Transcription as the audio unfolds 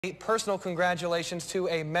A personal congratulations to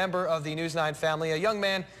a member of the News 9 family, a young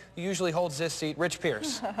man who usually holds this seat, Rich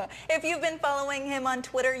Pierce. If you've been following him on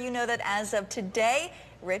Twitter, you know that as of today,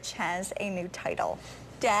 Rich has a new title.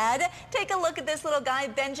 Dad, take a look at this little guy,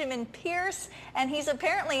 Benjamin Pierce, and he's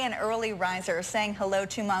apparently an early riser, saying hello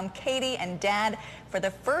to Mom Katie and Dad for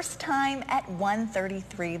the first time at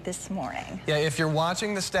 1:33 this morning. Yeah, if you're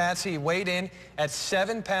watching the stats, he weighed in at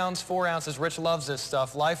 7 pounds 4 ounces. Rich loves this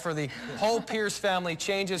stuff. Life for the whole Pierce family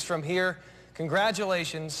changes from here.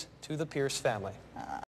 Congratulations to the Pierce family.